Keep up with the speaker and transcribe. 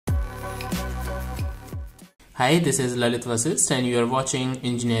Hi, this is Lalit Vasist and you are watching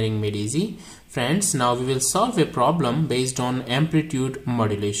Engineering Made Easy. Friends, now we will solve a problem based on amplitude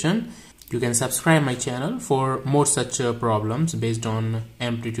modulation. You can subscribe my channel for more such problems based on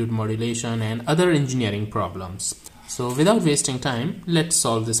amplitude modulation and other engineering problems. So without wasting time, let's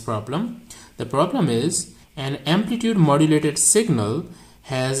solve this problem. The problem is an amplitude modulated signal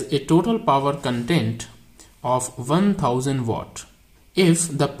has a total power content of 1000 watt.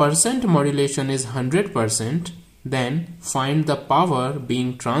 If the percent modulation is 100%, then find the power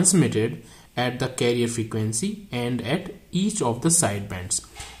being transmitted at the carrier frequency and at each of the sidebands.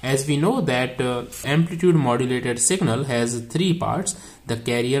 As we know that amplitude modulated signal has three parts: the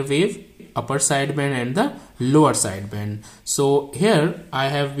carrier wave, upper sideband and the lower sideband. So here I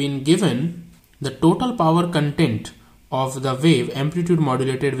have been given the total power content of the wave, amplitude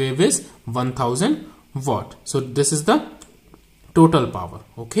modulated wave, is 1000 watt. So this is the total power,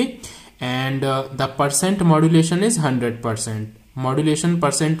 okay, and the percent modulation is 100%. Modulation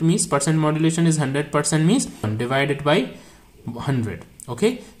percent means percent modulation is 100% means 1 divided by 100.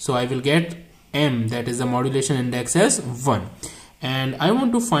 Okay, so I will get m, that is the modulation index, as 1, and I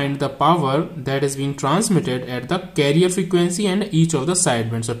want to find the power that is being transmitted at the carrier frequency and each of the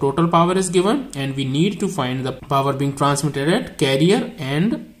sidebands. So total power is given and we need to find the power being transmitted at carrier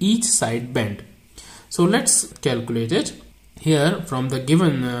and each sideband. So let's calculate it. Here from the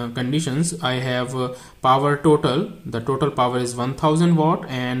given conditions, I have power total. The total power is 1000 watt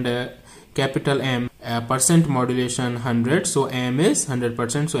and capital M, percent modulation 100, so M is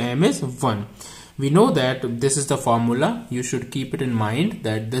 100%, so M is 1. We know that this is the formula. You should keep it in mind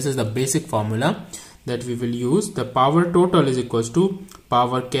that this is the basic formula that we will use. The power total is equals to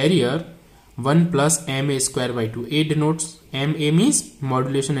power carrier 1 plus MA square by 2. A denotes MA means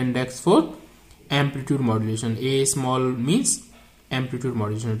modulation index for amplitude modulation. A small means amplitude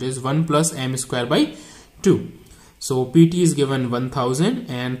modulation. It is 1 plus m square by 2. So PT is given 1000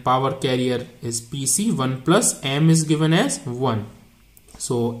 and power carrier is PC. 1 plus m is given as 1.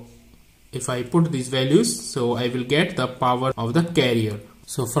 So if I put these values, so I will get the power of the carrier.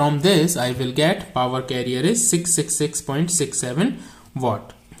 So from this I will get power carrier is 666.67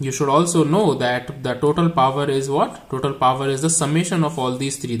 watt. You should also know that the total power is what? Total power is the summation of all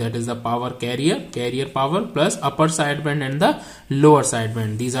these three, that is the power carrier power plus upper sideband and the lower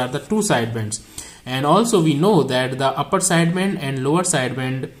sideband. These are the two sidebands. And also we know that the upper sideband and lower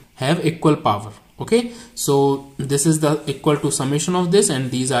sideband have equal power. Okay, so this is the equal to summation of this and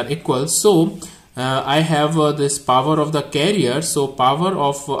these are equal. So I have this power of the carrier. So power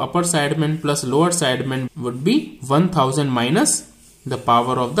of upper sideband plus lower sideband would be 1000 minus the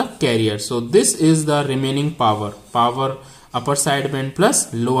power of the carrier. So this is the remaining power upper sideband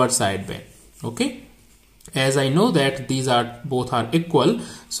plus lower sideband. Okay, as I know that these are both are equal,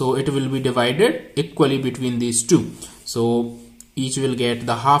 so it will be divided equally between these two. So each will get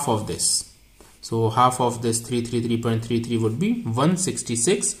the half of this. So half of this 333.33 would be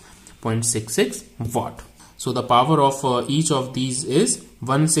 166.66 watt. So the power of each of these is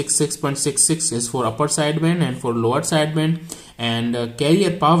 166.66 is for upper sideband and for lower sideband, and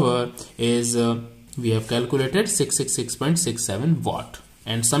carrier power is we have calculated 666.67 watt,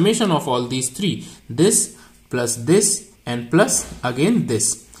 and summation of all these three, this plus this and plus again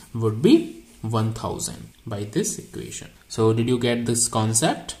this, would be 1000 by this equation. So did you get this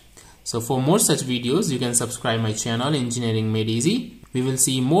concept? So for more such videos you can subscribe my channel Engineering Made Easy. We will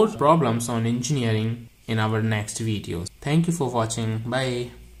see more problems on engineering in our next videos. Thank you for watching. Bye.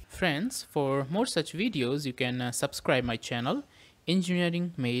 Friends, for more such videos you can subscribe my channel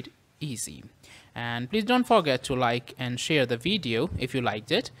Engineering Made Easy, and please don't forget to like and share the video if you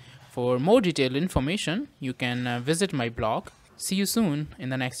liked it. For more detailed information you can visit my blog. See you soon in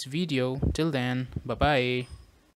the next video. Till then, bye bye.